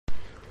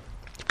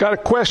Got a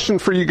question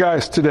for you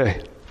guys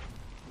today.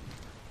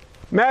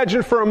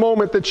 Imagine for a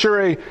moment that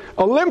you're an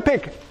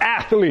Olympic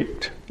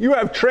athlete. You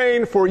have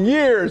trained for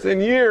years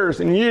and years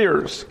and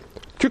years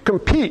to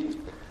compete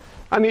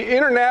on the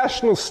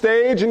international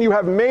stage, and you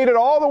have made it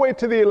all the way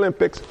to the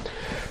Olympics.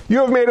 You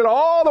have made it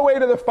all the way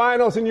to the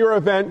finals in your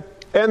event,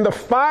 and the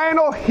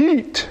final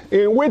heat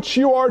in which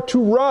you are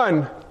to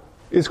run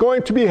is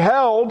going to be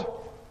held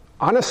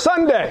on a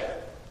Sunday.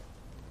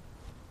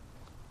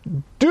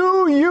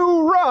 Do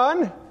you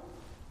run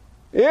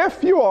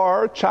if you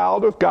are a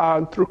child of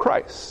God through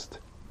Christ?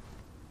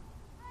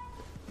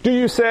 Do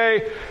you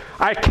say,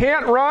 I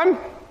can't run,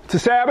 it's a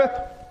Sabbath?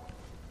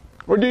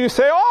 Or do you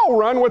say, oh, I'll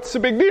run, what's the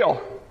big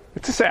deal?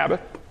 It's a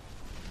Sabbath.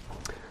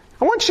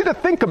 I want you to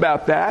think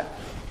about that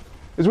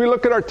as we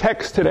look at our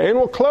text today, and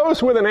we'll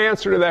close with an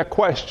answer to that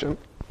question.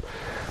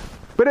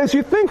 But as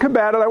you think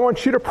about it, I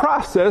want you to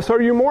process,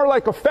 are you more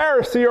like a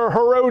Pharisee or a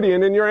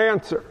Herodian in your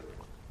answer?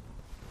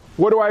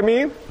 What do I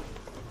mean?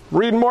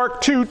 Read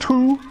Mark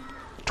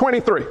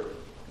 2:23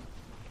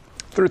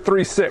 through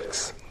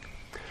 3:6.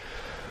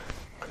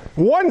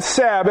 One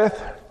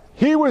Sabbath,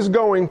 he was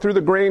going through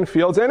the grain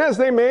fields, and as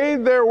they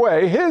made their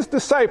way, his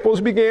disciples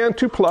began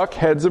to pluck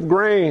heads of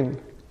grain.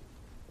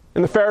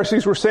 And the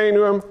Pharisees were saying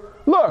to him,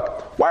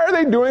 look, why are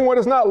they doing what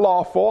is not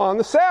lawful on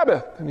the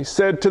Sabbath? And he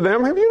said to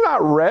them, have you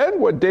not read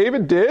what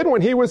David did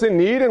when he was in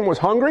need and was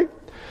hungry?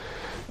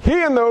 He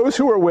and those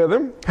who were with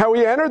him, how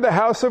he entered the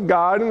house of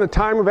God in the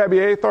time of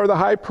Abiathar the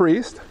high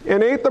priest,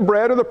 and ate the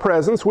bread of the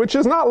presence, which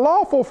is not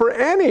lawful for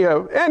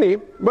any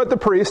but the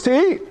priest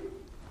to eat.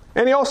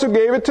 And he also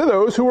gave it to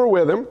those who were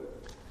with him.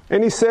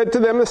 And he said to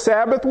them, the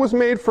Sabbath was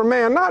made for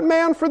man, not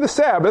man for the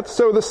Sabbath,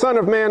 so the Son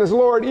of Man is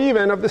Lord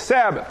even of the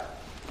Sabbath.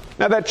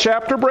 Now that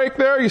chapter break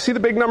there, you see the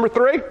big number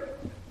 3?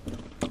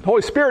 The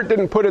Holy Spirit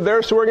didn't put it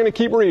there, so we're going to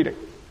keep reading.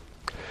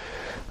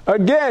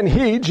 Again,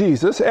 he,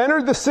 Jesus,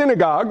 entered the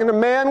synagogue, and a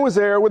man was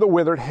there with a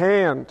withered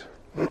hand.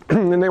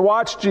 And they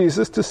watched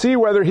Jesus to see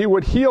whether he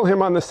would heal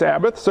him on the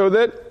Sabbath, so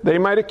that they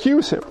might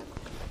accuse him.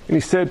 And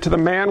he said to the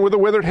man with the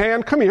withered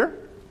hand, come here.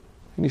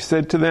 And he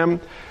said to them,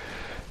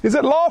 is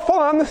it lawful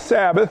on the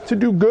Sabbath to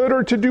do good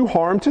or to do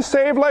harm, to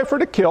save life or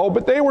to kill?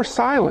 But they were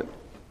silent.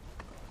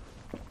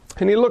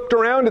 And he looked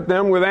around at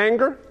them with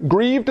anger,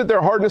 grieved at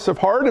their hardness of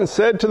heart, and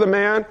said to the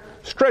man,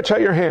 stretch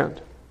out your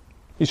hand.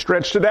 He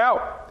stretched it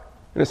out,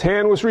 and his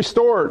hand was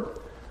restored.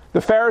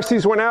 The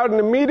Pharisees went out and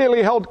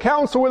immediately held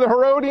counsel with the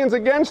Herodians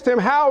against him,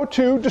 how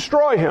to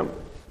destroy him.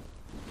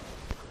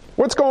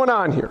 What's going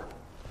on here?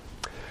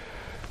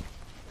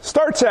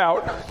 Starts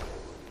out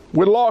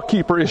with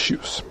lawkeeper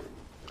issues.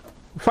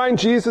 We find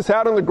Jesus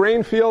out on the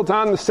grain fields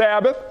on the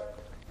Sabbath.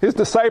 His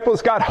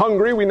disciples got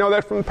hungry. We know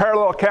that from the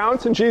parallel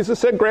accounts. And Jesus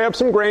said, grab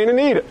some grain and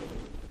eat it.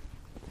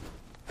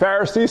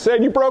 Pharisees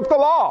said, you broke the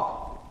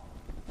law.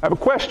 I have a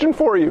question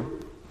for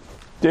you.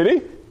 Did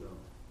he?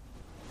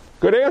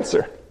 Good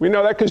answer. We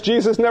know that because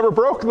Jesus never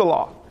broke the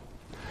law.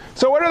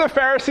 So what are the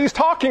Pharisees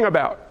talking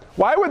about?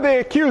 Why would they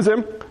accuse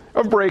him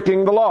of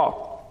breaking the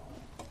law?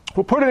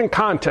 We'll put it in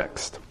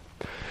context.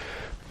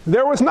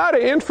 There was not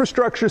an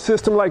infrastructure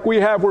system like we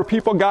have where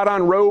people got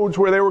on roads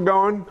where they were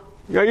going.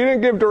 You know, you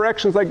didn't give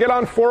directions like get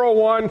on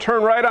 401,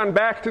 turn right on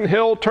Backton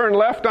Hill, turn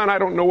left on I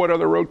don't know what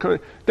other road.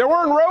 There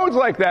weren't roads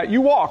like that. You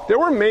walked. There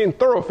were main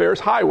thoroughfares,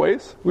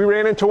 highways. We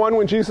ran into one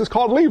when Jesus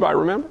called Levi,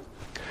 remember?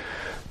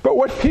 But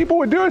what people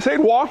would do is they'd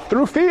walk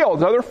through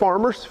fields, other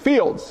farmers'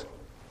 fields.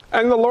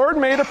 And the Lord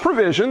made a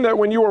provision that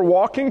when you were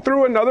walking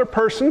through another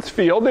person's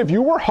field, if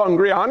you were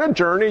hungry on a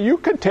journey, you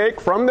could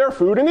take from their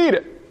food and eat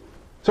it.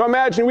 So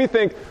imagine we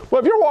think,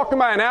 well, if you're walking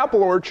by an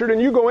apple orchard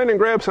and you go in and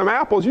grab some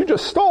apples, you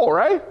just stole,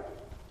 right?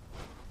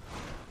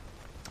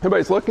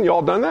 Everybody's looking, you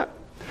all done that?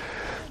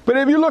 But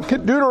if you look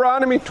at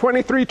Deuteronomy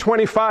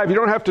 23:25, you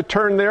don't have to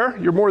turn there.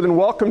 You're more than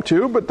welcome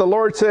to. But the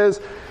Lord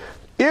says,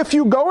 if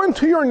you go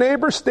into your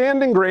neighbor's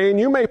standing grain,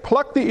 you may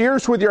pluck the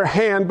ears with your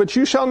hand, but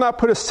you shall not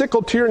put a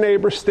sickle to your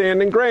neighbor's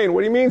standing grain.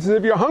 What he means is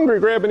if you're hungry,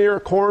 grab an ear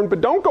of corn,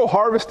 but don't go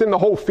harvesting the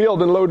whole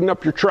field and loading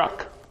up your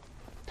truck.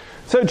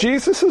 So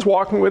Jesus is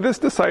walking with his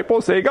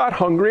disciples. They got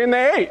hungry and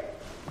they ate.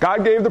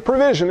 God gave the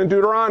provision in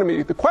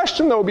Deuteronomy. The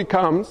question, though,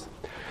 becomes,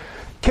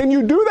 can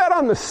you do that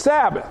on the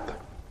Sabbath?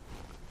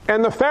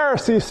 And the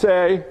Pharisees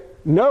say,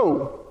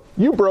 no,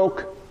 you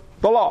broke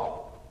the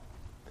law.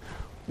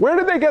 Where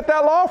did they get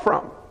that law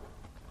from?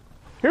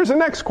 Here's the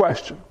next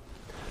question.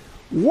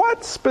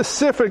 What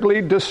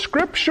specifically does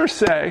Scripture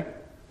say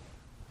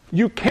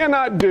you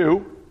cannot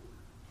do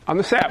on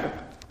the Sabbath?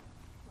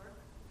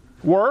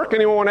 Work?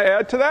 Anyone want to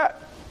add to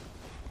that?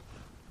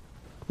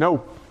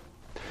 No.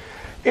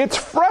 It's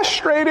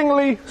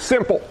frustratingly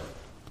simple.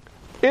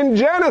 In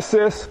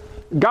Genesis,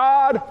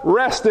 God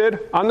rested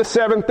on the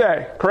seventh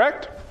day,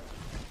 correct?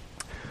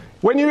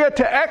 When you get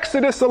to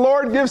Exodus, the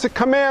Lord gives a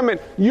commandment,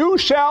 you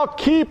shall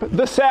keep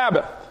the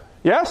Sabbath.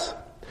 Yes?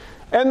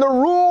 And the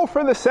rule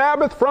for the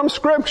Sabbath from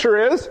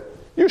Scripture is,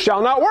 you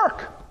shall not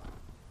work.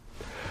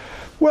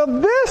 Well,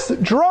 this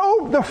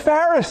drove the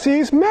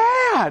Pharisees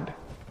mad.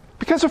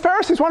 Because the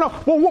Pharisees want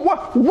to know, well,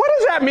 what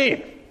does that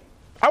mean?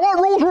 I want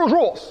rules, rules,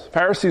 rules.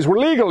 Pharisees were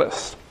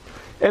legalists.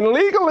 And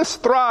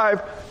legalists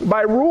thrive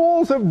by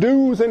rules of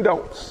do's and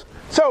don'ts.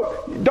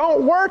 So,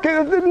 don't work.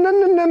 No.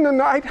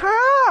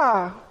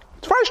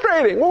 It's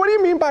frustrating. Well, what do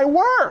you mean by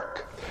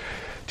work?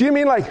 Do you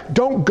mean like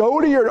don't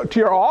go to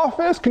your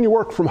office? Can you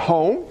work from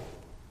home?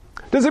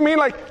 Does it mean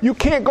like you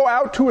can't go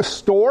out to a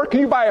store? Can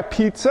you buy a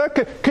pizza?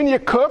 Can you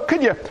cook?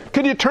 Could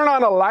you turn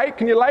on a light?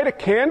 Can you light a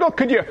candle?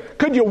 Could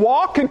you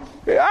walk?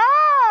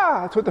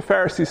 That's what the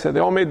Pharisees said. They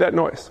all made that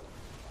noise.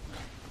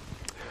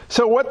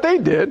 So what they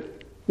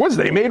did was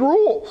they made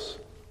rules.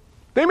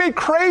 They made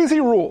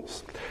crazy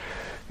rules.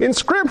 In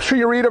Scripture,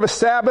 you read of a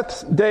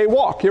Sabbath day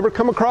walk. You ever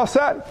come across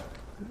that?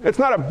 It's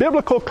not a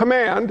biblical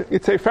command.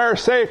 It's a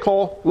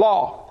Pharisaical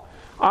law.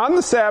 On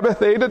the Sabbath,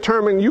 they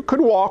determined you could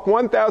walk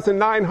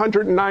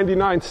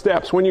 1,999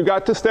 steps. When you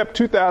got to step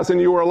 2,000,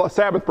 you were a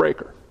Sabbath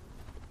breaker.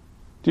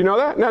 Do you know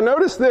that? Now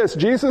notice this.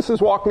 Jesus is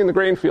walking in the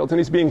grain fields, and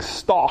he's being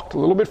stalked. A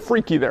little bit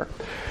freaky there.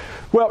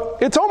 Well,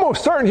 it's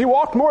almost certain he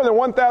walked more than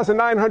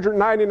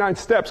 1,999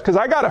 steps, because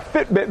I got a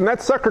Fitbit, and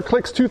that sucker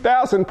clicks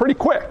 2,000 pretty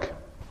quick.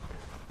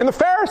 And the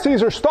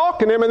Pharisees are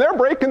stalking him, and they're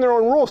breaking their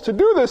own rules to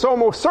do this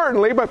almost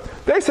certainly, but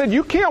they said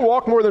you can't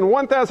walk more than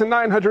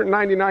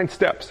 1,999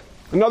 steps.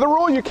 Another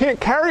rule, you can't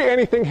carry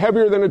anything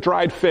heavier than a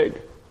dried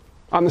fig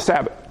on the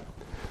Sabbath.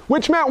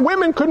 Which meant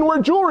women couldn't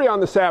wear jewelry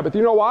on the Sabbath.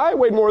 You know why? It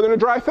weighed more than a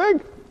dry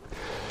fig.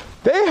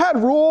 They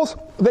had rules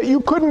that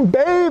you couldn't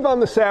bathe on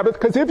the Sabbath,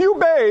 because if you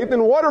bathed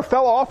and water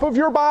fell off of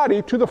your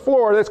body to the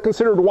floor, that's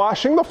considered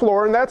washing the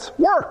floor, and that's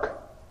work.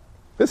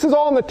 This is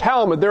all in the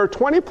Talmud. There are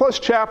 20 plus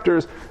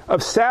chapters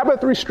of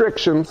Sabbath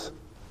restrictions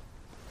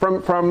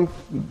from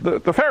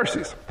the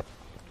Pharisees.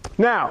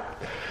 Now,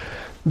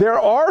 there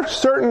are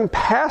certain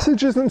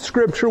passages in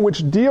Scripture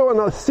which deal in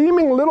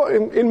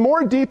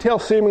more detail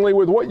seemingly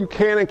with what you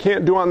can and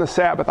can't do on the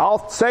Sabbath.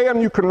 I'll say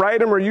them, you can write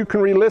them, or you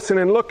can re-listen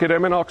and look at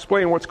them, and I'll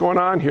explain what's going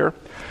on here.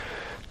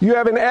 You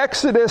have in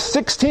Exodus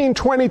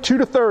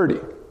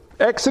 16:22-30,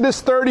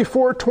 Exodus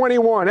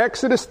 34:21,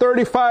 Exodus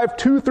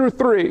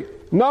 35:2-3,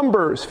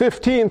 Numbers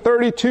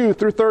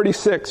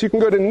 15:32-36. You can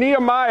go to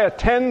Nehemiah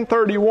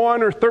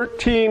 10:31 or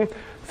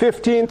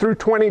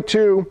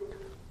 13:15-22.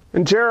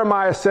 And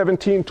Jeremiah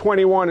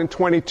 17:21 and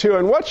 22.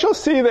 And what you'll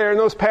see there in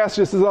those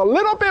passages is a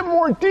little bit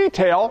more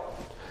detail,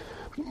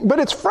 but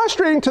it's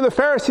frustrating to the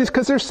Pharisees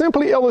because they're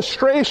simply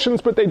illustrations,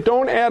 but they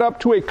don't add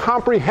up to a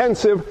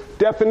comprehensive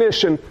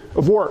definition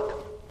of work.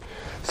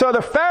 So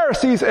the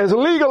Pharisees, as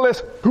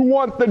legalists who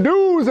want the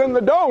do's and the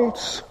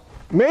don'ts,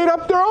 made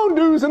up their own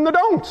do's and the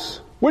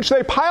don'ts, which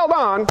they piled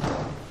on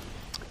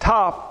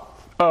top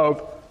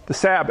of the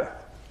Sabbath.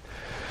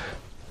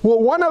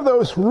 Well, one of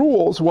those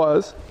rules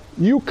was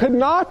you could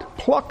not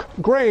pluck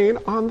grain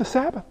on the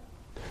Sabbath.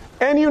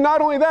 And not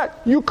only that,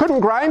 you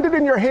couldn't grind it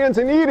in your hands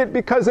and eat it,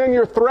 because then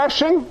you're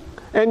threshing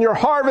and you're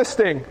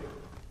harvesting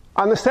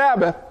on the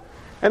Sabbath.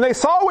 And they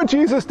saw what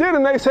Jesus did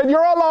and they said,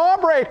 you're a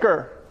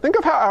lawbreaker. Think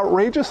of how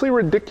outrageously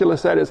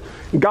ridiculous that is.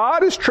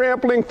 God is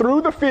trampling through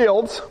the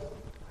fields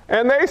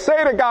and they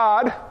say to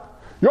God,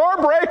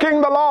 you're breaking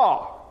the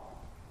law.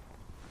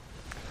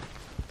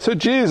 So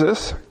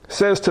Jesus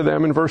says to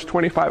them in verse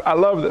 25, I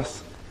love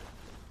this.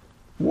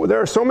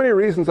 There are so many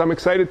reasons I'm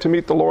excited to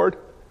meet the Lord,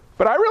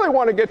 but I really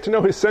want to get to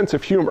know his sense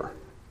of humor.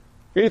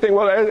 You think,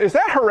 well, is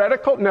that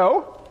heretical?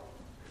 No.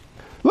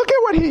 Look at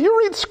what you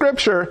read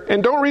Scripture,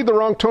 and don't read the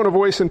wrong tone of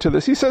voice into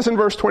this. He says in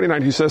verse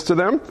 29, he says to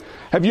them,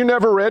 have you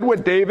never read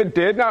what David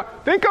did? Now,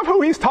 think of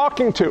who he's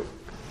talking to.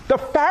 The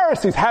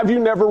Pharisees, have you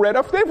never read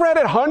it? They've read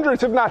it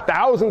hundreds, if not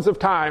thousands of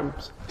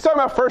times. He's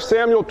talking about 1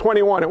 Samuel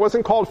 21. It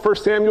wasn't called 1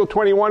 Samuel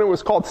 21, it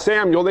was called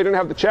Samuel. They didn't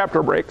have the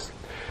chapter breaks.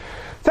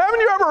 So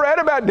haven't you ever read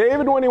about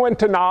David when he went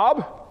to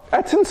Nob?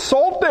 That's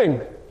insulting.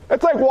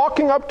 It's like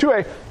walking up to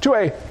a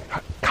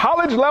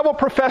college-level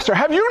professor.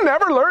 Have you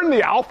never learned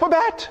the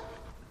alphabet?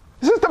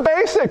 This is the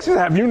basics. He says,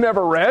 have you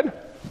never read?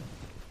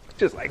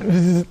 Just like,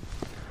 he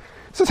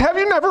says, have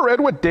you never read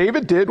what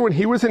David did when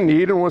he was in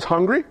need and was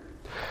hungry?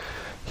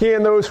 He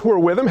and those who were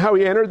with him, how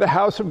he entered the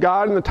house of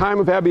God in the time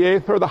of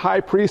Abiathar the high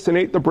priest and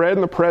ate the bread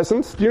in the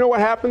presence. Do you know what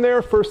happened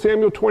there? 1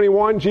 Samuel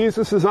 21,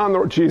 Jesus is on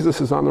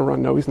the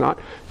run. No, he's not.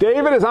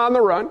 David is on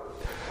the run.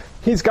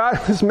 He's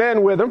got his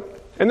men with him,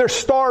 and they're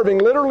starving,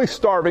 literally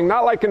starving,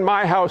 not like in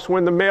my house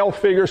when the male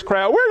figures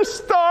cry out, we're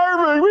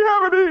starving, we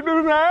haven't eaten in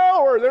an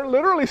hour. They're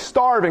literally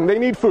starving. They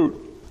need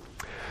food.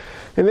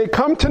 And they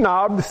come to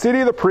Nob, the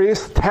city of the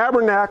priest,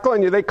 tabernacle,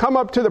 and they come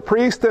up to the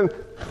priest and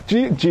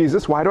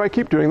Jesus, why do I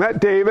keep doing that?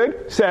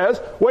 David says,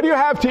 what do you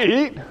have to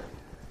eat?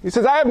 He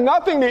says, I have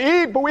nothing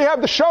to eat, but we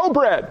have the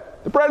showbread,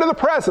 the bread of the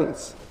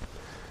presence.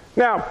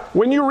 Now,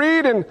 when you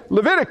read in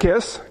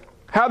Leviticus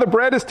how the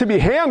bread is to be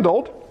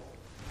handled,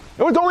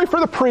 it was only for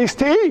the priest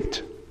to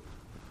eat.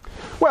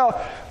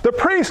 Well, the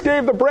priest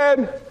gave the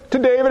bread to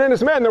David and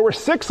his men. There were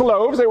 6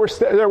 loaves.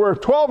 There were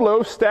 12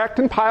 loaves stacked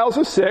in piles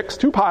of 6,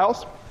 2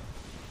 piles.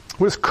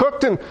 Was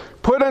cooked and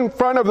put in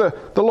front of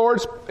the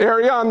Lord's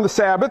area on the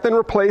Sabbath and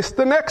replaced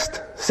the next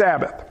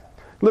Sabbath.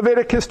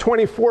 Leviticus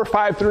 24,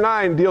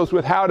 5-9 deals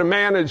with how to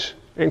manage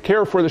and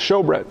care for the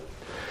showbread.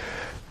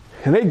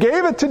 And they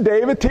gave it to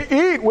David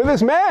to eat with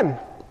his men.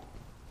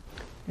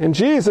 And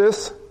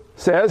Jesus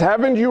says,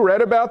 haven't you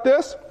read about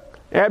this?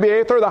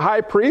 Abiathar the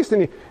high priest,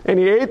 and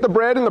he ate the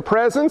bread in the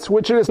presence,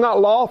 which it is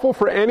not lawful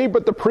for any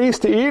but the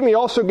priest to eat, and he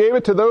also gave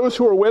it to those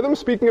who were with him,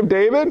 speaking of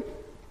David.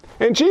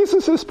 And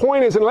Jesus'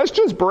 point is, and let's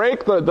just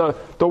break the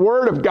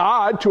word of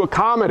God to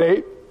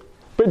accommodate.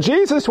 But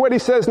Jesus, what he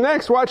says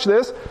next, watch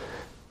this.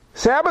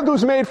 Sabbath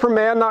was made for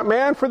man, not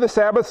man for the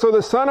Sabbath, so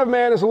the Son of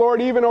Man is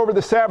Lord even over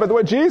the Sabbath.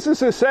 What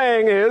Jesus is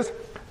saying is,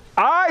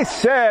 I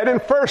said in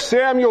 1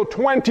 Samuel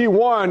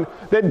 21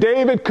 that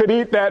David could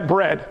eat that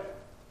bread.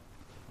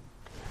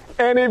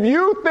 And if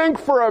you think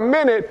for a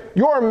minute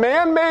your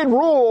man-made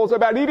rules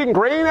about eating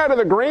grain out of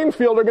the grain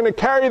field are going to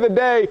carry the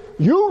day,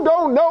 you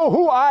don't know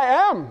who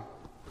I am.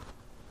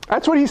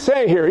 That's what he's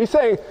saying here. He's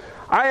saying,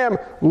 I am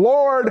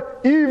Lord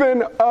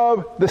even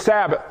of the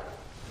Sabbath.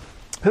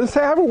 He doesn't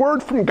say, I have a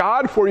word from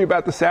God for you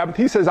about the Sabbath.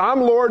 He says,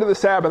 I'm Lord of the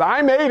Sabbath.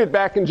 I made it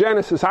back in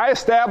Genesis. I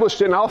established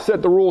it, and I'll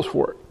set the rules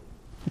for it.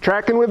 You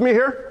tracking with me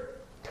here?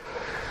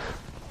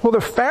 Well,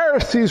 the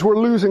Pharisees were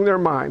losing their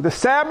mind. The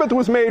Sabbath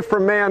was made for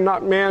man,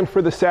 not man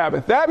for the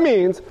Sabbath. That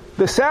means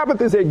the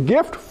Sabbath is a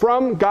gift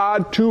from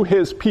God to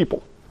his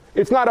people.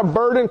 It's not a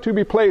burden to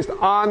be placed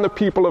on the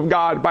people of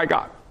God by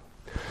God.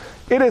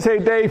 It is a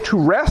day to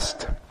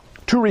rest,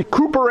 to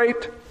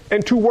recuperate,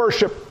 and to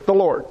worship the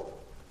Lord.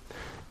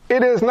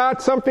 It is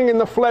not something in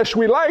the flesh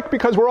we like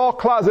because we're all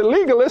closet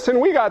legalists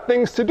and we got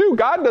things to do.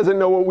 God doesn't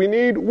know what we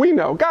need. We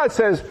know. God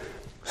says,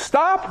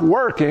 stop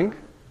working,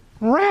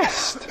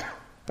 rest.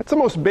 That's the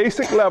most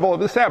basic level of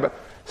the Sabbath.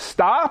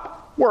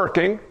 Stop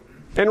working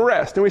and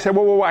rest. And we say,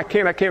 well, I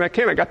can't.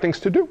 I got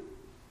things to do.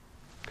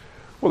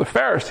 Well, the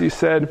Pharisees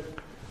said,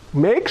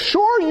 make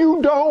sure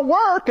you don't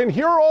work and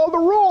here are all the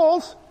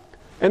rules.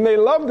 And they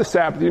loved the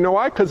Sabbath. You know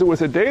why? Because it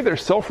was a day their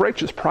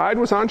self-righteous pride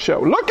was on show.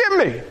 Look at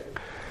me.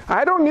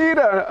 I don't need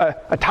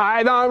a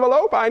tithe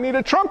envelope. I need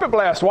a trumpet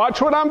blast.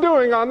 Watch what I'm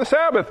doing on the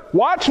Sabbath.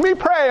 Watch me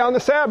pray on the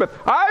Sabbath.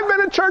 I've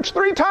been at church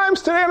 3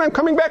 times today and I'm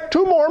coming back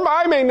 2 more.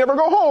 I may never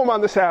go home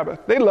on the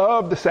Sabbath. They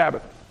loved the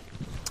Sabbath.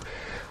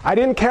 I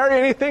didn't carry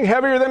anything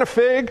heavier than a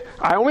fig.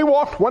 I only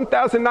walked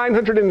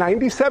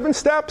 1,997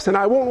 steps and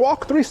I won't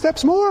walk 3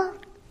 steps more.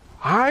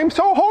 I'm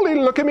so holy.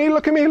 Look at me,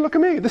 look at me, look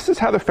at me. This is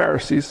how the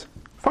Pharisees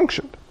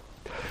functioned.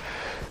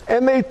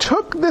 And they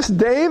took this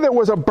day that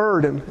was a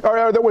burden,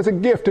 or that was a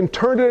gift, and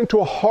turned it into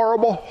a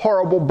horrible,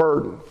 horrible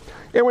burden.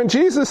 And when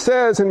Jesus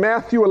says in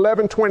Matthew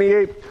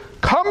 11:28,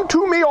 come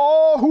to me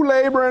all who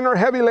labor and are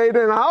heavy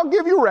laden, and I'll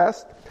give you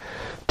rest.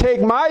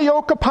 Take my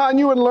yoke upon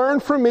you and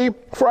learn from me,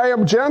 for I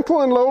am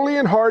gentle and lowly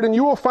in heart, and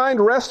you will find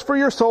rest for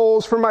your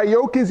souls, for my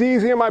yoke is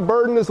easy and my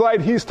burden is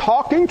light. He's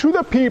talking to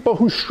the people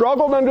who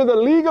struggled under the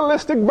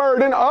legalistic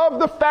burden of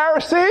the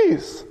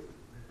Pharisees.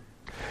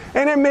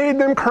 And it made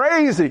them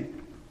crazy.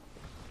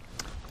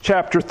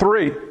 Chapter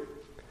 3.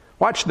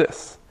 Watch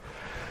this.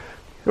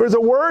 There was a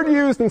word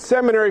used in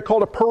seminary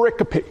called a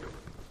pericope.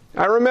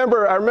 I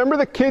remember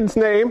the kid's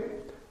name.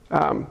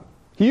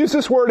 He used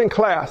this word in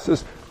class.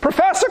 Says,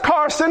 Professor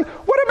Carson,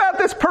 what about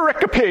this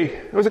pericope?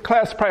 It was a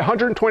class of probably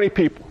 120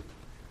 people.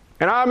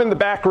 And I'm in the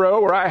back row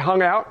where I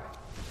hung out.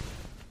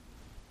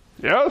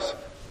 Yes?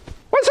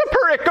 What's a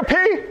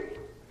pericope?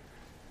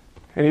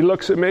 And he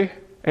looks at me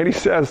and he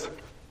says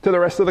to the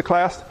rest of the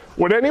class,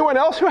 would anyone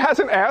else who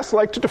hasn't asked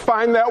like to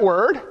define that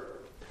word?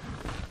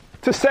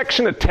 It's a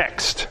section of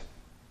text.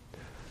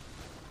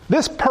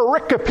 This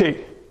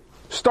pericope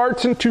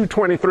starts in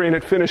 2:23 and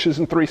it finishes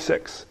in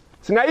 3:6.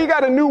 So now you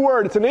got a new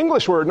word. It's an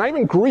English word, not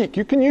even Greek.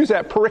 You can use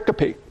that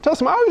pericope. Tell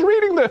some, I was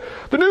reading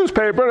the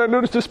newspaper and I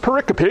noticed this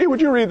pericope. Would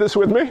you read this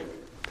with me?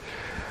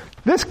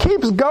 This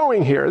keeps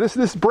going here.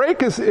 This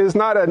break is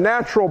not a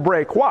natural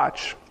break.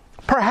 Watch.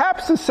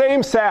 Perhaps the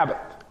same Sabbath.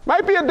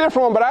 Might be a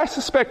different one, but I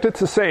suspect it's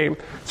the same.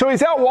 So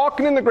he's out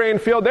walking in the grain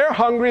field. They're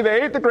hungry.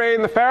 They ate the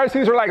grain. The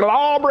Pharisees are like,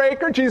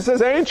 lawbreaker. Jesus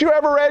says, ain't you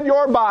ever read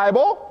your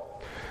Bible?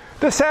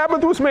 The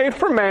Sabbath was made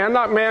for man,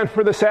 not man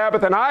for the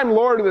Sabbath, and I'm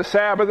Lord of the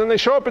Sabbath. And they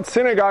show up at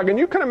synagogue, and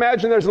you can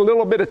imagine there's a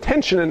little bit of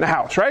tension in the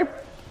house, right?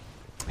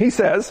 He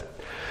says,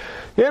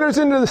 he enters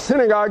into the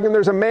synagogue, and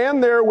there's a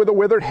man there with a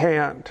withered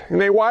hand.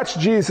 And they watch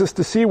Jesus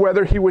to see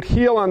whether he would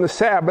heal on the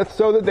Sabbath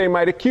so that they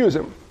might accuse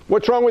him.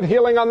 What's wrong with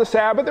healing on the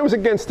Sabbath? It was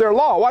against their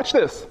law. Watch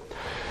this.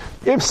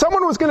 If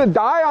someone was going to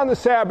die on the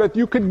Sabbath,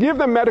 you could give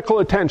them medical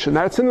attention.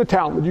 That's in the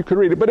Talmud. You could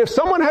read it. But if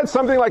someone had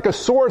something like a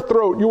sore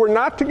throat, you were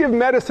not to give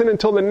medicine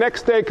until the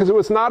next day because it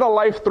was not a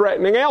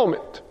life-threatening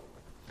ailment.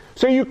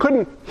 So you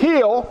couldn't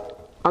heal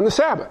on the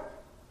Sabbath.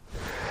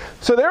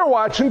 So they're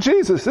watching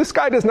Jesus. This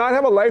guy does not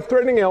have a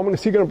life-threatening ailment.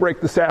 Is he going to break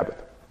the Sabbath?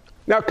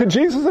 Now, could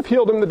Jesus have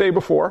healed him the day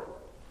before?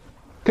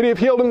 Could he have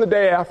healed him the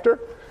day after?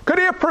 Could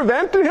he have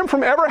prevented him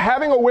from ever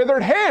having a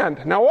withered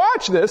hand? Now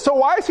watch this. So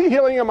why is he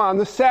healing him on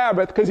the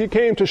Sabbath? Because he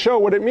came to show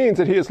what it means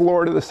that he is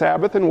Lord of the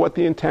Sabbath and what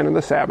the intent of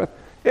the Sabbath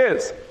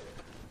is.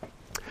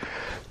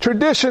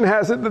 Tradition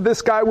has it that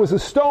this guy was a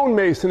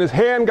stonemason. His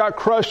hand got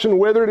crushed and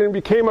withered and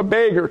became a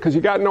beggar because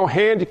you got no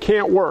hand, you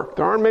can't work.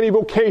 There aren't many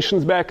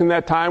vocations back in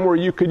that time where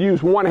you could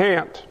use one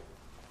hand.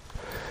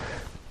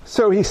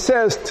 So he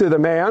says to the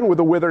man with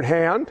the withered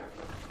hand,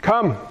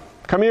 come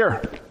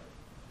here.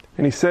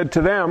 And he said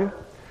to them,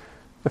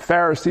 the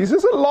Pharisees,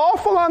 is it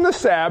lawful on the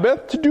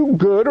Sabbath to do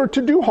good or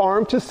to do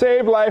harm, to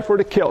save life or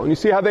to kill? And you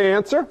see how they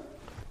answer?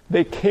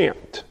 They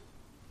can't.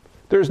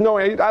 There's no,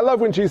 I love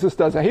when Jesus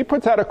does that. He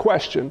puts out a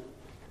question,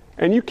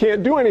 and you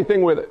can't do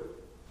anything with it.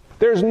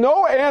 There's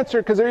no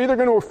answer, because they're either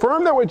going to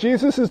affirm that what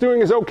Jesus is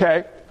doing is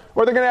okay,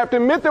 or they're going to have to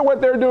admit that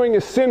what they're doing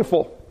is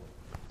sinful.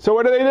 So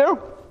what do?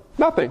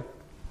 Nothing.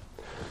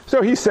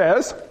 So he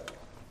says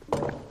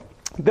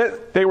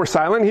that they were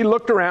silent. He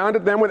looked around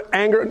at them with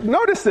anger.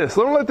 Notice this.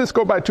 Don't let this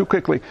go by too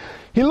quickly.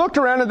 He looked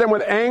around at them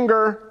with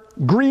anger,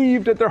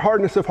 grieved at their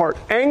hardness of heart.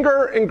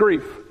 Anger and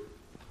grief.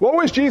 What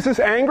was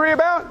Jesus angry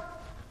about?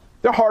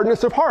 Their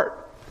hardness of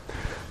heart.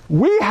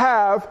 We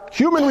have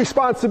human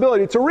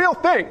responsibility. It's a real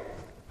thing.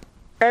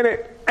 And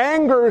it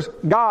angers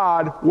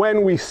God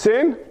when we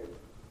sin.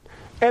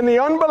 And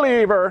the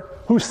unbeliever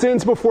who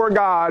sins before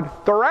God,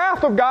 the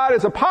wrath of God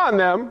is upon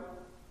them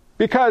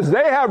because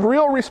they have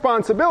real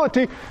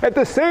responsibility. At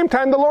the same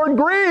time, the Lord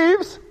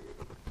grieves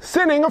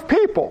sinning of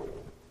people.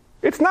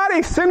 It's not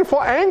a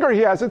sinful anger he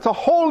has. It's a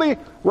holy,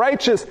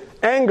 righteous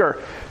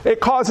anger.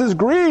 It causes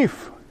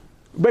grief.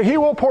 But he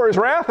will pour his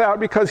wrath out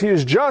because he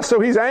is just. So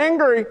he's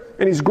angry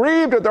and he's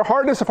grieved at their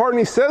hardness of heart. And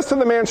he says to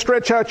the man,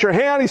 stretch out your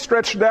hand. He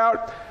stretched it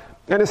out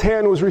and his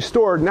hand was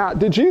restored. Now,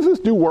 did Jesus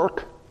do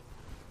work?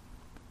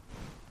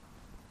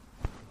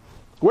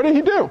 What did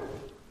he do?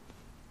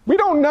 We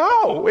don't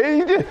know.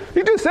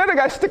 He just said,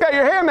 "Guy, stick out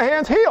your hand, the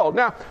hand's healed."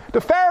 Now, the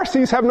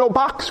Pharisees have no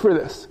box for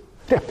this.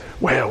 Yeah.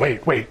 Well,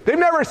 wait. They've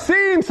never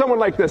seen someone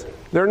like this.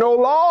 There are no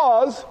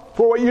laws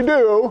for what you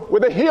do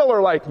with a healer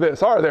like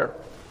this, are there?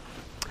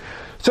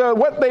 So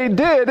what they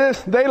did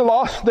is they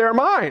lost their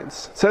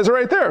minds. It says it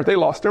right there. They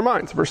lost their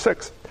minds. Verse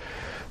 6.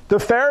 The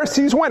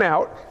Pharisees went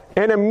out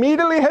and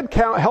immediately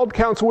held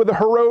counsel with the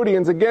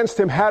Herodians against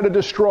him, how to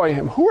destroy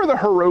him. Who are the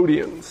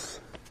Herodians?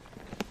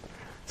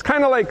 It's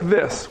kind of like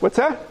this. What's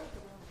that?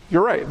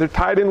 You're right. They're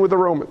tied in with the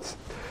Romans.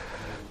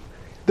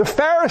 The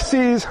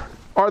Pharisees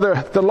are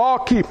the law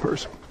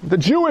keepers, the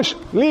Jewish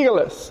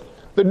legalists,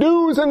 the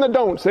do's and the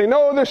don'ts. They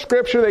know the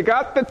scripture. They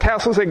got the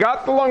tassels. They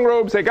got the long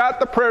robes. They got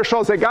the prayer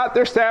shawls. They got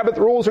their Sabbath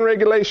rules and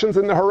regulations.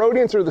 And the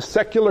Herodians are the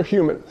secular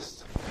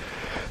humanists.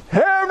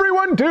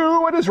 Everyone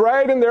do what is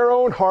right in their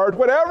own heart,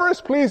 whatever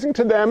is pleasing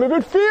to them. If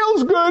it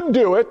feels good,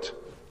 do it.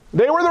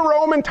 They were the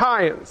Roman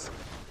tie-ins.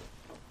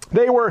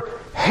 They were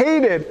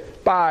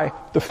hated by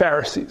the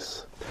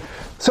Pharisees.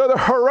 So the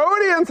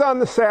Herodians on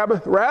the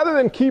Sabbath, rather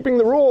than keeping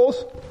the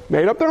rules,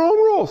 made up their own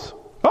rules.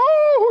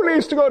 Oh, who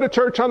needs to go to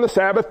church on the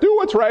Sabbath? Do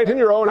what's right in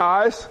your own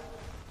eyes.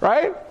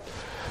 Right?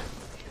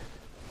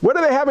 What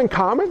do they have in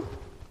common?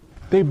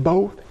 They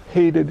both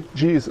hated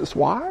Jesus.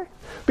 Why?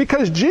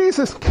 Because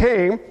Jesus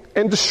came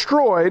and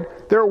destroyed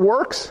their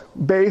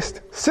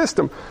works-based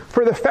system.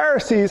 For the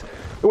Pharisees,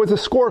 it was a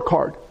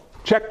scorecard.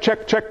 Check,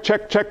 check, check,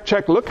 check, check,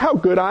 check. Look how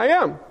good I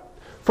am.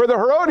 For the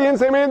Herodians,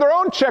 they made their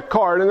own check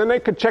card, and then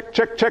they could check,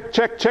 check, check,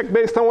 check, check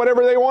based on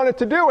whatever they wanted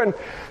to do. And,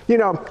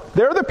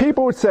 they're the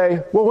people who would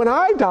say, well, when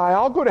I die,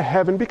 I'll go to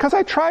heaven because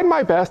I tried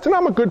my best, and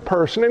I'm a good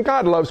person, and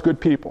God loves good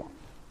people.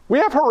 We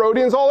have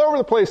Herodians all over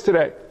the place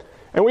today.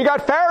 And we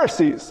got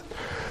Pharisees.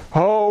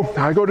 Oh,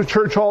 I go to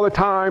church all the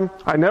time.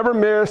 I never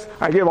miss.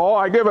 I give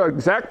an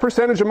exact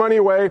percentage of money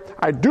away.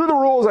 I do the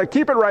rules. I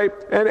keep it right.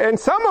 And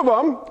some of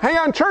them hang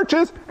on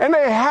churches, and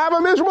they have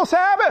a miserable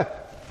Sabbath.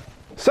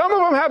 Some of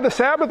them have the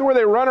Sabbath where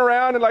they run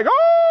around and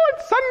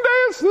it's Sunday,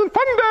 it's a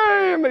fun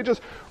day, and they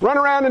just run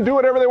around and do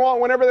whatever they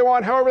want, whenever they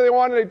want, however they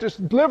want, and they just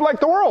live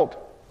like the world.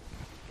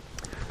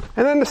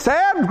 And then the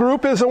sad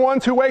group is the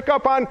ones who wake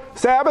up on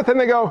Sabbath and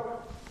they go,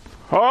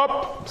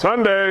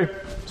 Sunday,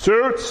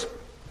 suits,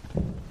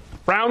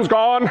 Brown's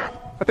gone.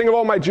 I think of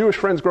all my Jewish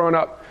friends growing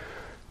up.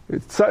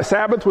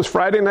 Sabbath was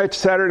Friday night,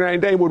 Saturday night.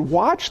 They would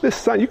watch this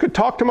sun. You could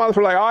talk to them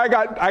for I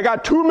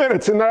got 2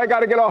 minutes and then I got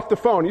to get off the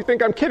phone. You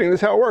think I'm kidding? This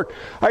is how it worked.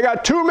 I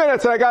got 2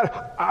 minutes and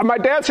my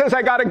dad says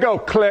I got to go.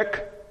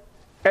 Click.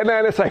 And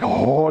then it's like,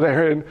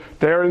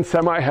 they're in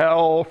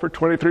semi-hell for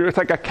 23. It's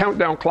like a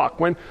countdown clock.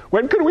 When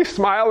can we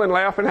smile and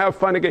laugh and have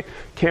fun again?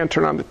 Can't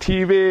turn on the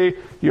TV.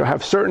 You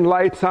have certain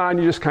lights on.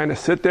 You just kind of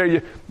sit there.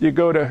 You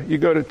go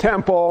to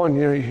temple and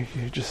you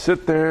just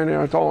sit there and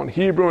it's all in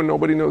Hebrew and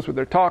nobody knows what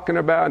they're talking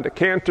about. And the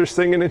cantor's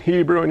singing in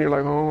Hebrew and you're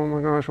like, oh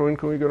my gosh, when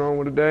can we get on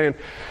with the day? And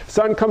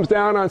sun comes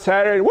down on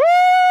Saturday.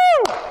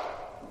 Woo!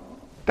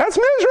 That's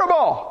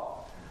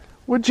miserable.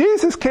 Well,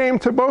 Jesus came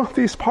to both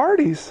these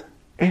parties.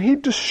 And he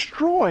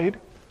destroyed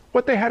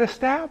what they had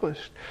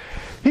established.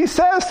 He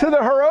says to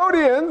the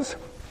Herodians,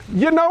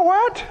 you know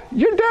what?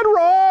 You're dead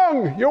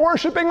wrong. You're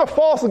worshiping a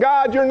false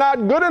god. You're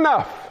not good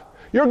enough.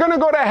 You're going to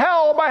go to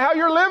hell by how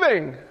you're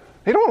living.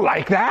 They don't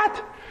like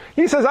that.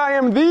 He says, I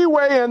am the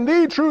way and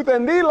the truth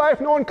and the life.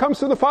 No one comes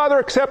to the Father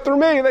except through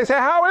me. They say,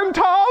 how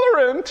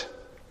intolerant.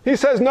 He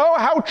says, no,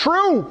 how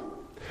true.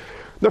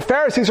 The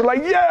Pharisees are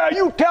like, yeah,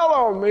 you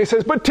tell them. He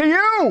says, but to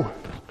you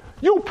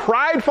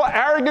prideful,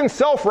 arrogant,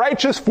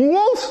 self-righteous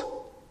fools,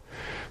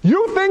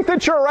 you think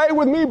that you're right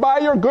with me by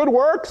your good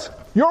works?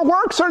 Your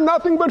works are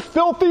nothing but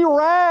filthy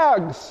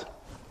rags.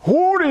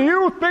 Who do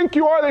you think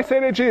you are? They say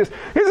to Jesus.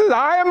 He says,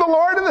 I am the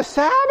Lord of the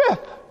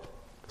Sabbath.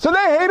 So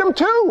they hate him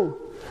too.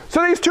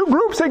 So these two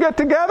groups, they get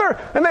together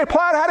and they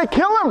plot how to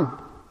kill him.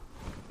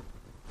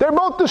 They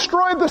both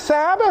destroyed the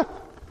Sabbath.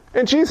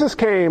 And Jesus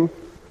came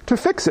to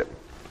fix it.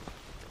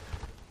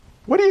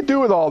 What do you do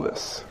with all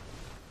this?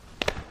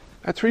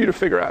 That's for you to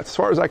figure out as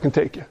far as I can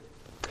take you.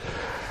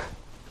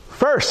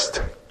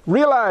 First,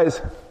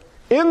 realize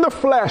in the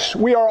flesh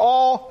we are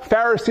all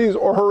Pharisees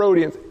or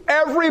Herodians.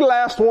 Every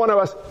last one of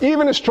us,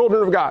 even as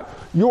children of God.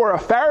 You are a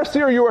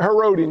Pharisee or you are a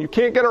Herodian. You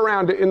can't get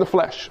around it in the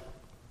flesh.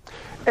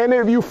 And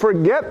if you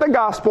forget the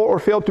gospel or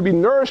fail to be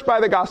nourished by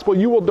the gospel,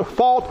 you will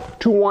default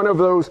to one of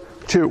those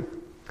two.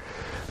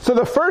 So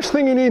the first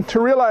thing you need to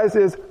realize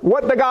is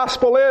what the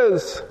gospel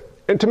is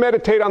and to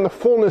meditate on the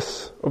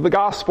fullness of the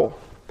gospel.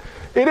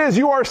 It is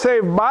you are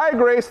saved by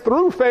grace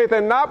through faith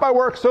and not by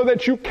works so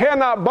that you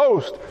cannot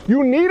boast.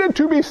 You needed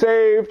to be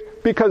saved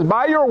because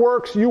by your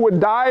works you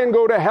would die and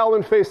go to hell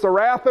and face the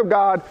wrath of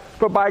God,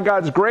 but by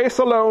God's grace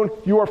alone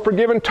you are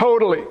forgiven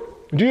totally.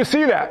 Do you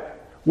see that?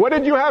 What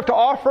did you have to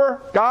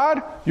offer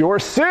God? Your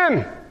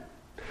sin.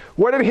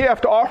 What did he have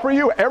to offer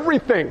you?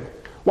 Everything.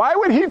 Why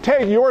would he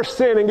take your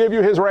sin and give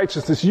you his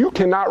righteousness? You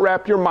cannot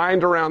wrap your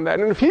mind around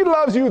that. And if he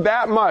loves you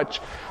that much,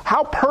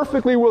 how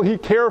perfectly will he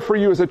care for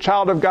you as a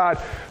child of God?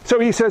 So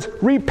he says,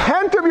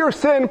 repent of your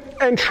sin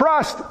and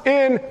trust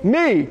in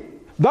me.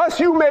 Thus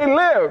you may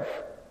live.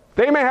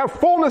 They may have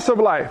fullness of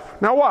life.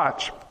 Now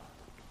watch.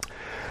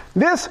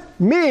 This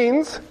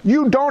means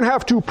you don't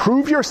have to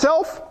prove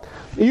yourself.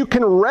 You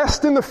can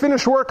rest in the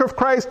finished work of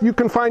Christ. You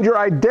can find your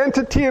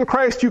identity in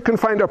Christ. You can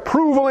find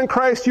approval in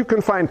Christ. You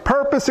can find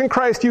purpose in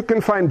Christ. You can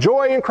find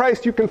joy in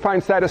Christ. You can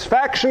find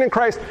satisfaction in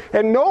Christ.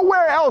 And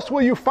nowhere else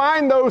will you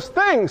find those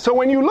things. So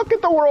when you look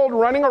at the world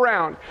running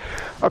around,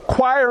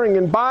 acquiring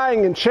and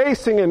buying and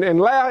chasing and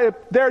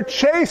they're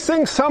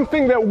chasing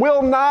something that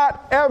will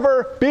not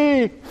ever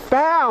be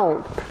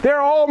found. They're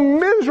all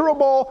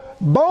miserable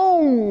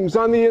bones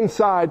on the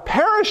inside,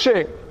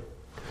 perishing.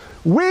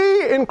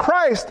 We in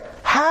Christ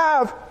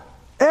have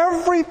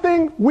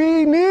everything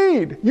we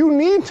need. You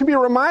need to be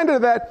reminded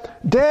of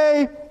that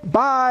day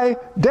by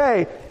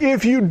day.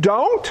 If you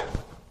don't,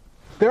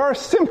 there are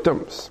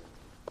symptoms.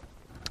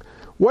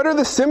 What are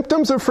the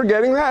symptoms of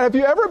forgetting that? Have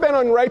you ever been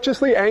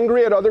unrighteously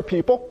angry at other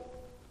people?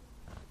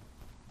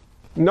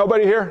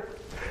 Nobody here?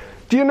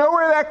 Do you know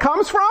where that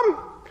comes from?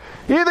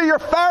 Either your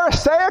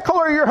Pharisaical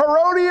or your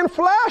Herodian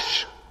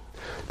flesh.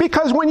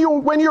 Because when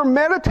you're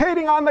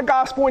meditating on the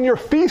gospel, when you're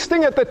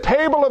feasting at the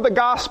table of the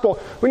gospel,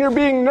 when you're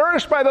being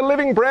nourished by the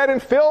living bread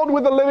and filled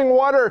with the living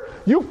water,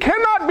 you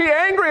cannot be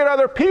angry at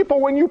other people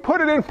when you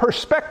put it in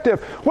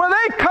perspective. Well,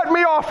 they cut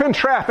me off in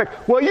traffic.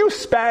 Well, you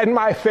spat in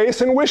my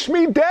face and wished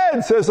me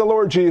dead, says the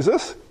Lord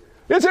Jesus.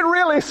 Is it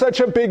really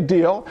such a big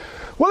deal?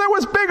 Well, it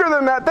was bigger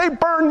than that. They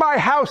burned my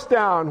house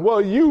down.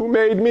 Well, you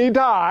made me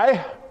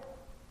die.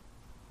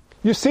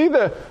 You see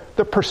the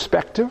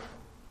perspective?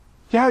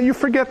 Yeah, you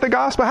forget the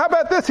gospel. How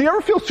about this? You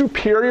ever feel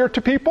superior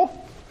to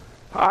people?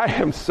 I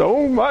am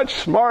so much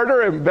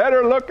smarter and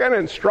better looking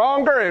and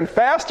stronger and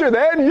faster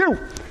than you.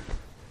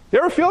 You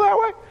ever feel that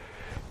way?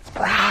 It's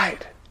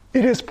pride.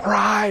 It is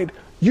pride.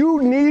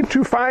 You need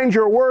to find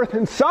your worth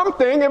in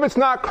something if it's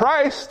not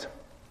Christ.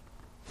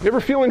 You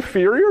ever feel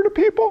inferior to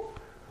people?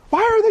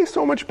 Why are they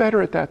so much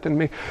better at that than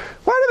me?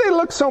 Why do they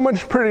look so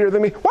much prettier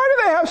than me? Why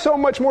do they have so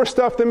much more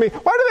stuff than me?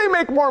 Why do they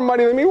make more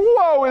money than me?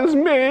 Woe is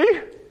me.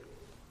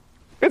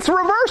 It's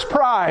reverse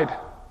pride.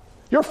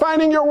 You're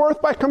finding your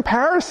worth by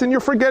comparison. You're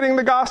forgetting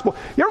the gospel.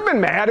 You ever been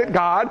mad at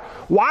God?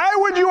 Why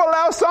would you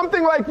allow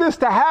something like this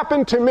to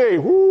happen to me?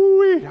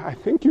 Ooh, I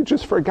think you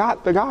just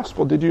forgot the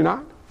gospel, did you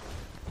not?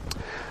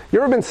 You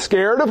ever been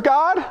scared of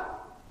God?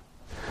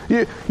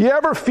 You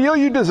ever feel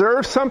you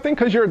deserve something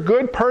because you're a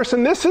good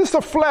person? This is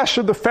the flesh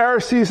of the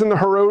Pharisees and the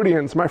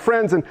Herodians, my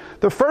friends. And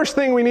the first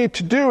thing we need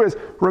to do is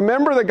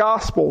remember the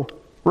gospel.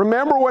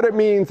 Remember what it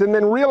means, and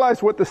then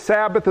realize what the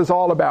Sabbath is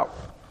all about.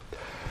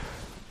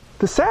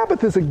 The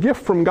Sabbath is a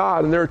gift from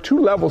God, and there are two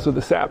levels of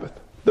the Sabbath.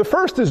 The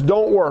first is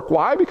don't work.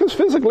 Why? Because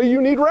physically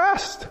you need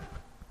rest.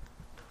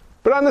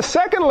 But on the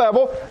second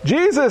level,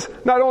 Jesus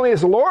not only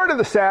is Lord of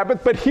the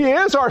Sabbath, but He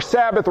is our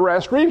Sabbath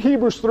rest. Read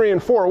Hebrews 3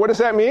 and 4. What does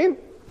that mean?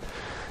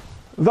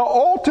 The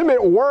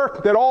ultimate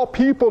work that all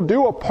people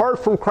do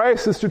apart from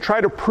Christ is to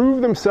try to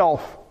prove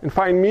themselves and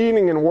find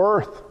meaning and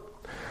worth.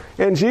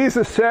 And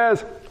Jesus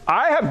says,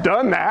 I have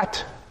done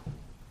that.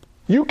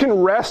 You can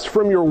rest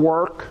from your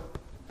work.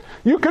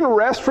 You can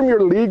rest from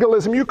your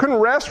legalism. You can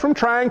rest from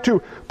trying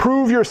to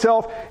prove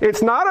yourself.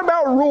 It's not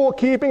about rule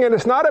keeping, and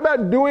it's not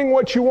about doing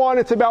what you want.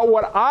 It's about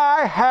what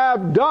I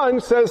have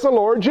done, says the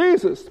Lord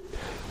Jesus.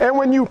 And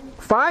when you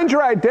find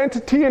your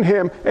identity in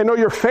Him and know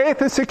your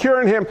faith is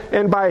secure in Him,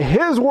 and by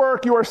His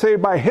work you are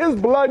saved, by His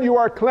blood you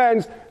are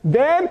cleansed,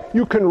 then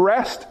you can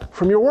rest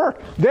from your work.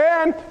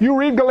 Then you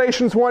read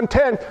Galatians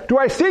 1:10. Do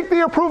I seek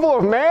the approval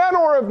of man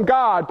or of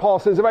God? Paul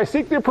says, if I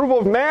seek the approval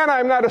of man,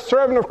 I am not a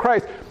servant of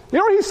Christ. You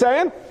know what he's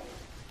saying?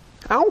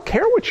 I don't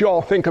care what you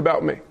all think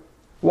about me.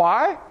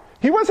 Why?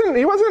 He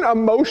wasn't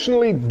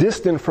emotionally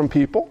distant from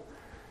people.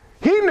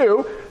 He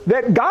knew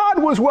that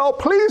God was well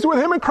pleased with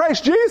him in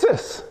Christ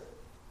Jesus.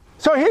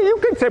 So here you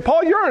could say,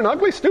 Paul, you're an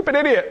ugly, stupid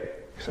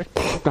idiot. He's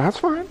like, that's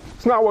fine.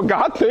 It's not what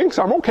God thinks.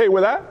 I'm okay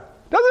with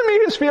that. Doesn't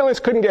mean his feelings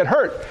couldn't get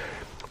hurt.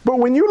 But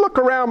when you look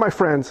around, my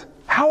friends,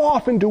 how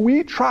often do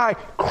we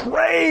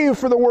crave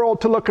for the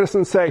world to look at us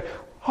and say,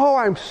 oh,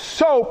 I'm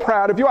so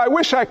proud of you. I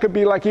wish I could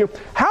be like you.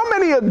 How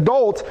many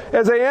adults,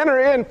 as they enter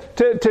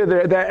into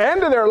the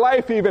end of their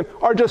life even,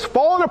 are just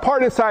falling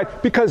apart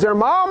inside because their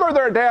mom or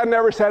their dad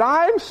never said,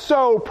 I'm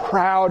so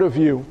proud of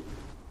you.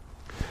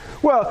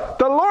 Well,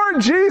 the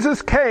Lord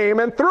Jesus came,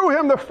 and through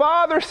him the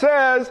Father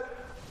says,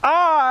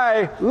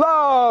 I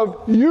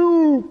love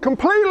you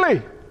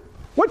completely.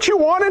 What you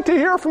wanted to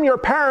hear from your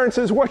parents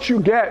is what you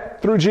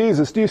get through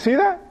Jesus. Do you see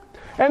that?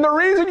 And the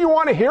reason you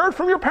want to hear it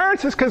from your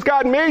parents is because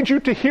God made you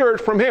to hear it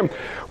from him.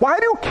 Why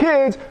do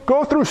kids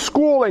go through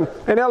schooling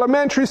and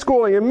elementary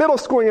schooling and middle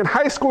schooling and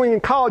high schooling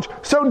and college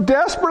so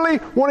desperately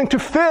wanting to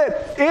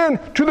fit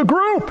into the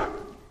group?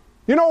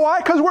 You know why?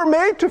 Because we're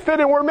made to fit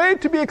in. We're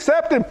made to be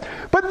accepted.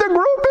 But the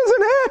group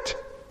isn't it.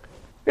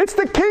 It's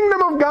the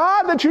kingdom of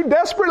God that you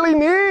desperately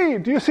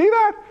need. Do you see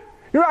that?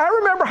 I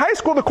remember high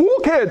school, the cool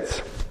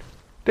kids.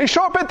 They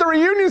show up at the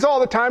reunions all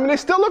the time and they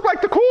still look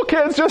like the cool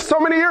kids just so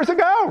many years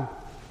ago.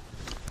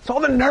 It's all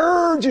the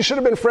nerds you should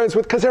have been friends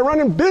with because they're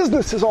running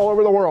businesses all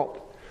over the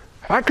world.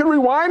 If I could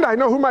rewind, I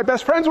know who my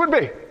best friends would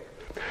be.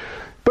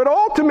 But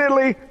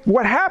ultimately,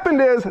 what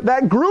happened is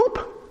that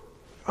group,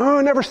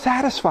 never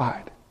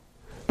satisfied.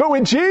 But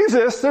with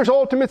Jesus, there's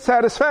ultimate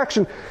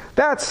satisfaction.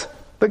 That's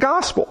the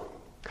gospel.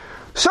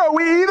 So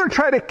we either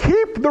try to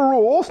keep the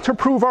rules to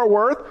prove our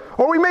worth,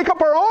 or we make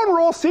up our own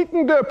rules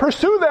seeking to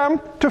pursue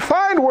them to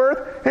find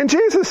worth. And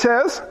Jesus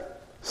says,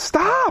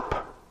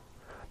 stop.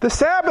 The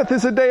Sabbath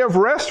is a day of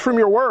rest from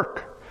your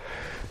work,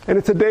 and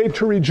it's a day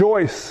to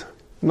rejoice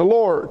in the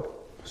Lord.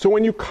 So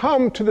when you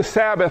come to the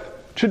Sabbath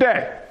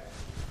today,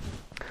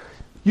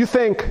 you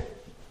think,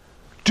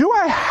 do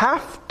I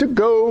have to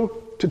go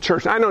to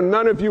church? I know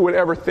none of you would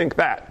ever think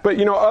that, but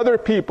other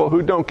people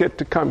who don't get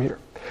to come here.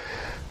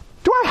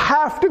 Do I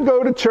have to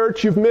go to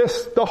church? You've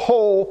missed the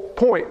whole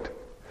point.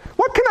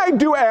 What can I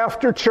do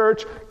after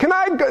church? Can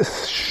I go?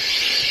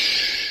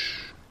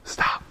 Shh.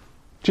 Stop.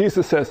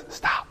 Jesus says,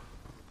 stop.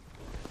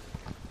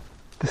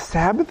 The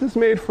Sabbath is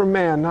made for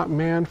man, not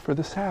man for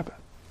the Sabbath.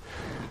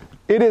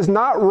 It is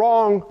not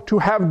wrong to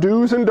have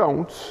do's and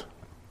don'ts,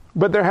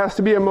 but there has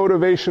to be a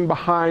motivation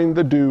behind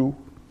the do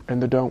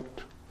and the don't.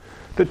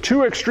 The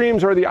two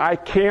extremes are the I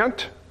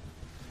can't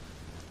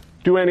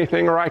do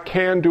anything or I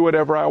can do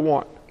whatever I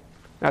want.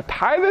 Now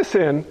tie this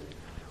in.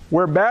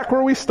 We're back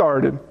where we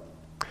started,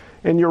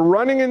 and you're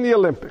running in the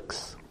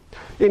Olympics,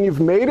 and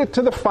you've made it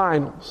to the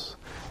finals.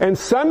 And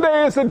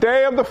Sunday is the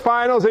day of the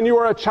finals, and you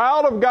are a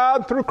child of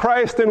God through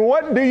Christ. And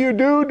what do?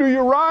 Do you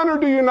run or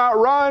do you not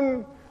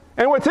run?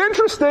 And what's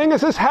interesting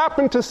is this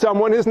happened to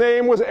someone. His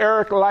name was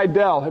Eric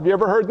Liddell. Have you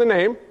ever heard the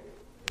name?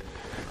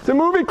 It's a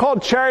movie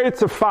called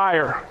Chariots of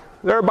Fire.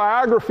 There are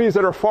biographies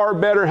that are far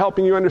better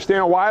helping you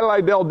understand why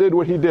Liddell did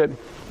what he did.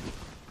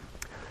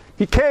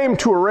 He came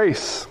to a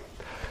race.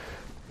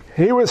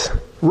 He was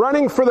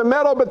running for the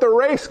medal, but the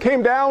race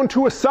came down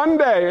to a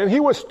Sunday, and he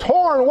was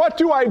torn. What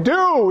do I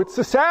do? It's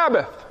the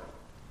Sabbath.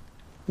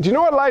 Do you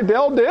know what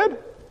Liddell did?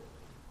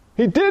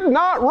 He did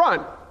not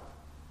run.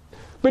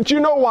 But you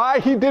know why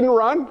he didn't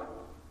run?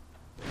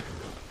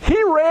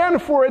 He ran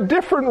for a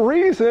different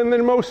reason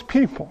than most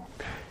people.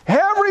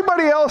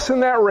 Everybody else in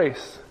that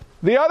race,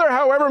 the other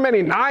however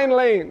many, 9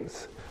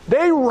 lanes,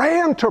 they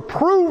ran to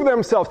prove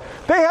themselves.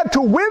 They had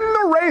to win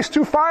the race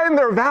to find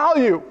their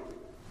value.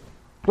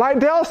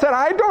 Liddell said,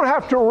 I don't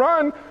have to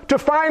run to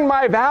find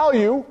my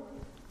value.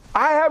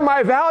 I have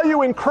my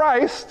value in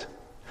Christ.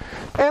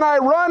 And I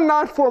run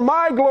not for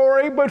my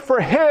glory, but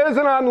for His.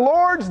 And on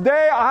Lord's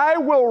Day, I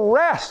will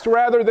rest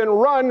rather than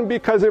run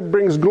because it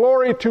brings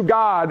glory to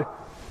God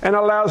and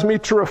allows me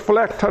to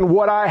reflect on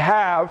what I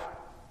have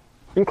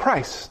in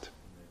Christ.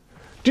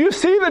 Do you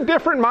see the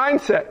different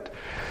mindset?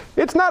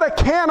 It's not a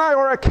can I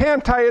or a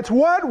can't I. It's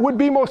what would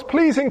be most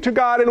pleasing to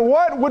God and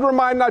what would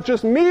remind not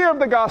just me of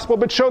the gospel,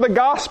 but show the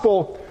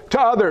gospel to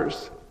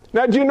others.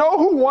 Now, do you know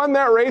who won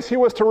that race he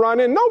was to run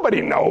in?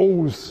 Nobody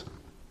knows.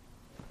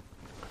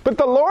 But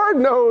the Lord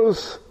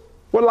knows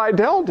what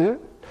Liddell did.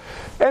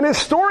 And his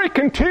story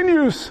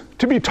continues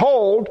to be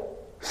told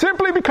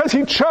simply because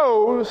he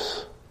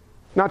chose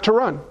not to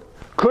run.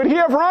 Could he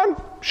have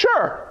run?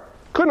 Sure.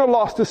 Couldn't have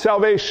lost his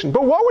salvation.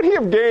 But what would he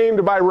have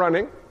gained by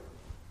running?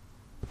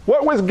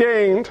 What was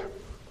gained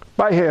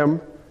by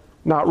him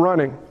not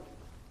running?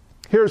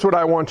 Here's what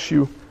I want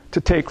you to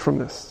take from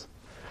this.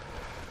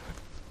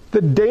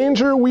 The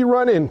danger we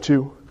run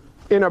into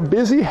in a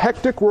busy,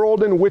 hectic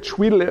world in which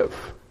we live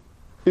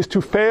is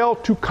to fail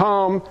to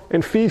come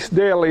and feast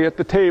daily at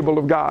the table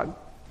of God.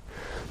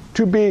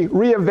 To be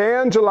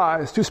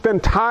re-evangelized, to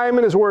spend time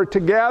in His Word,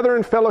 to gather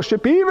in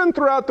fellowship even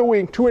throughout the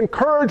week, to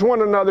encourage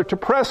one another, to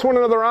press one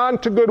another on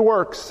to good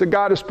works that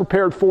God has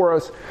prepared for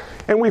us.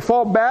 And we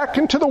fall back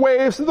into the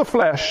waves of the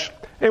flesh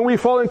and we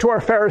fall into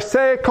our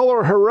Pharisaical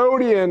or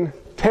Herodian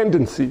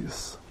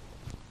tendencies.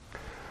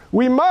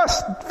 We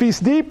must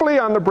feast deeply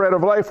on the bread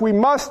of life. We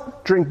must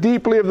drink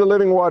deeply of the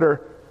living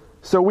water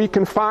so we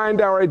can find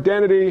our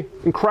identity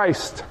in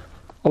Christ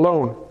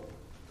alone.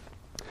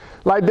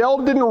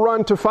 Liddell didn't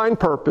run to find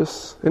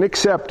purpose and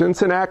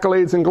acceptance and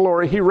accolades and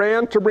glory. He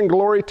ran to bring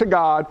glory to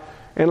God.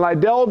 And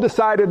Liddell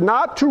decided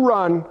not to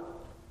run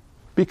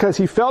because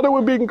he felt it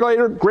would be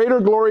greater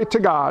glory to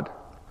God.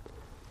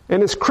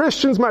 And as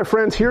Christians, my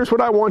friends, here's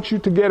what I want you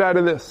to get out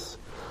of this.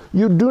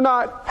 You do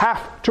not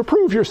have to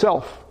prove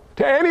yourself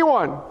to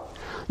anyone.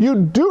 You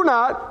do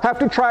not have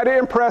to try to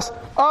impress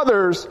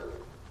others,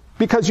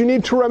 because you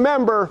need to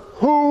remember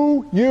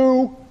who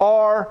you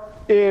are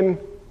in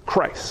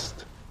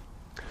Christ.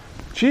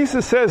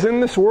 Jesus says, in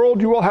this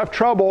world you will have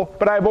trouble,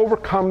 but I have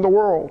overcome the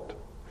world.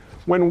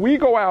 When we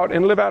go out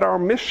and live out our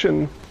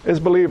mission as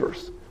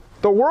believers,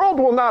 the world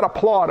will not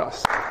applaud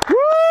us. Woo!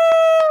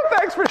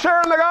 Thanks for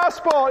sharing the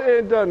gospel.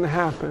 It doesn't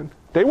happen.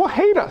 They will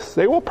hate us.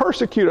 They will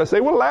persecute us.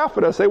 They will laugh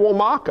at us. They will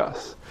mock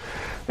us.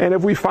 And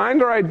if we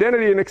find our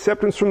identity and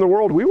acceptance from the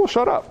world, we will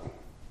shut up.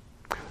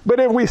 But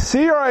if we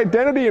see our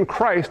identity in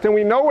Christ and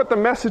we know what the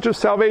message of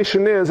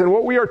salvation is and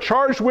what we are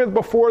charged with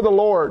before the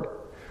Lord,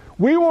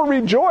 we will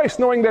rejoice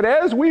knowing that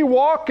as we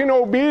walk in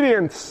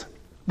obedience,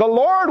 the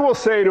Lord will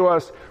say to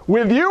us,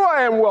 with you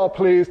I am well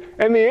pleased,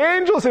 and the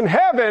angels in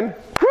heaven,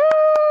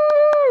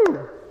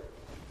 woo!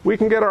 We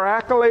can get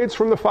our accolades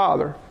from the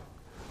Father,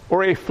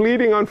 or a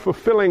fleeting,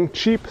 unfulfilling,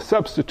 cheap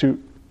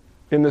substitute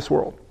in this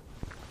world.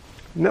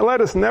 Now,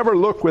 let us never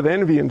look with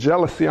envy and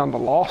jealousy on the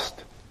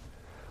lost.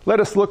 Let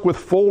us look with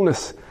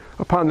fullness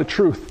upon the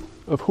truth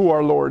of who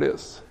our Lord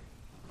is.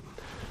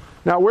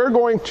 Now, we're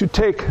going to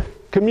take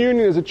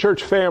communion as a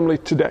church family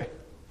today.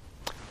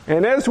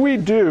 And as we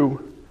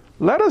do,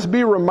 let us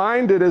be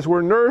reminded as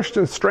we're nourished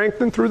and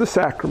strengthened through the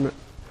sacrament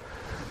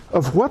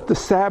of what the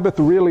Sabbath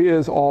really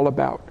is all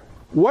about.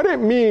 What it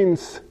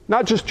means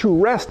not just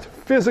to rest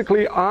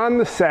physically on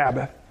the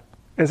Sabbath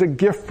as a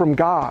gift from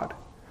God,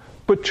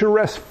 but to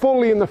rest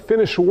fully in the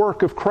finished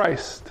work of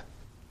Christ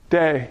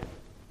day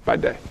by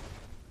day.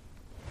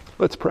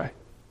 Let's pray.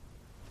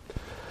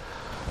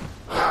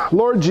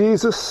 Lord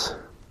Jesus,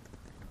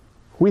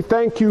 we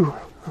thank you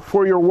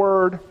for your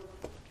word.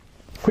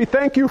 We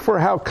thank you for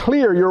how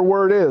clear your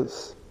word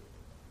is.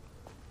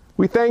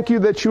 We thank you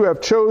that you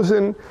have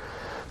chosen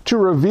to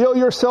reveal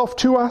yourself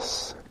to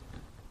us,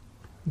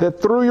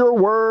 that through your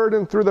word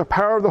and through the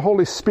power of the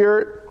Holy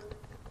Spirit,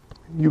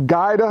 you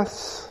guide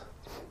us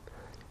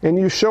and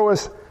you show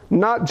us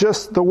not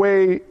just the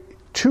way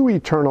to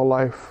eternal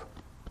life,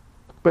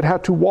 but how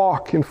to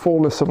walk in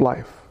fullness of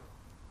life.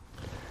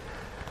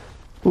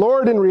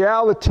 Lord, in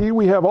reality,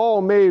 we have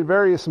all made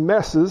various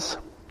messes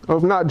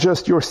of not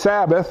just your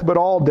Sabbath, but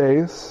all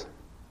days.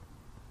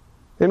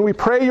 And we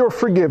pray your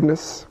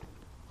forgiveness.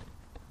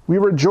 We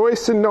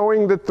rejoice in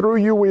knowing that through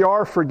you we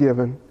are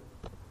forgiven.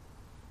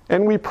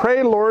 And we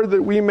pray, Lord,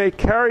 that we may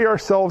carry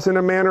ourselves in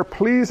a manner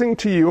pleasing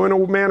to you, in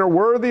a manner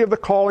worthy of the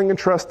calling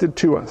entrusted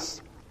to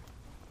us.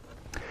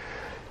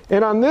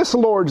 And on this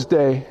Lord's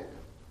Day,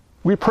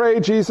 we pray,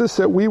 Jesus,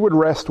 that we would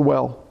rest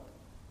well.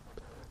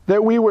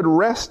 That we would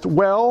rest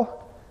well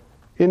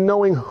in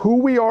knowing who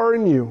we are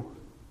in you.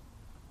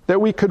 That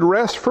we could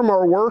rest from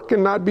our work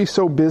and not be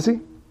so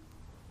busy.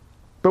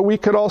 But we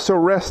could also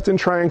rest in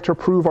trying to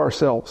prove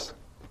ourselves,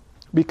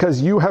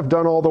 because you have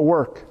done all the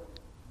work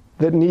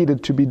that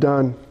needed to be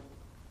done.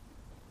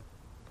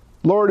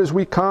 Lord, as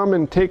we come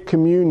and take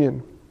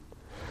communion,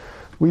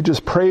 we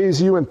just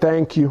praise you and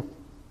thank you.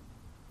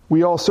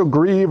 We also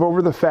grieve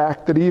over the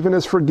fact that even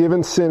as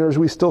forgiven sinners,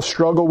 we still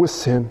struggle with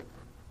sin.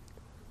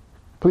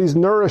 Please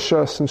nourish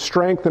us and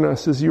strengthen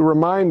us as you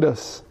remind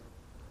us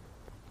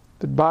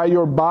that by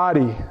your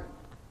body,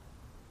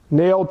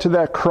 nailed to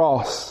that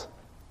cross,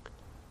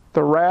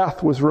 the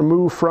wrath was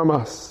removed from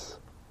us.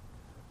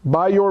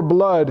 By your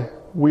blood,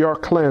 we are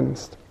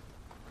cleansed.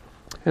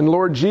 And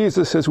Lord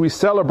Jesus, as we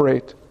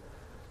celebrate,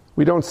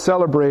 we don't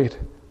celebrate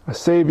a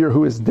Savior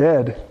who is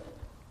dead,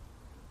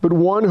 but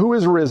one who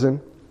is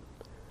risen,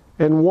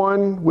 and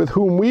one with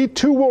whom we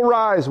too will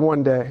rise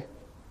one day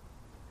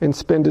and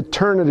spend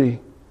eternity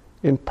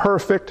in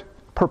perfect,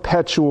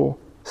 perpetual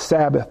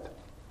Sabbath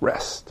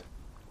rest.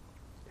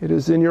 It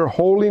is in your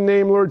holy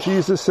name, Lord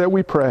Jesus, that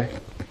we pray.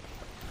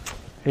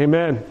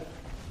 Amen.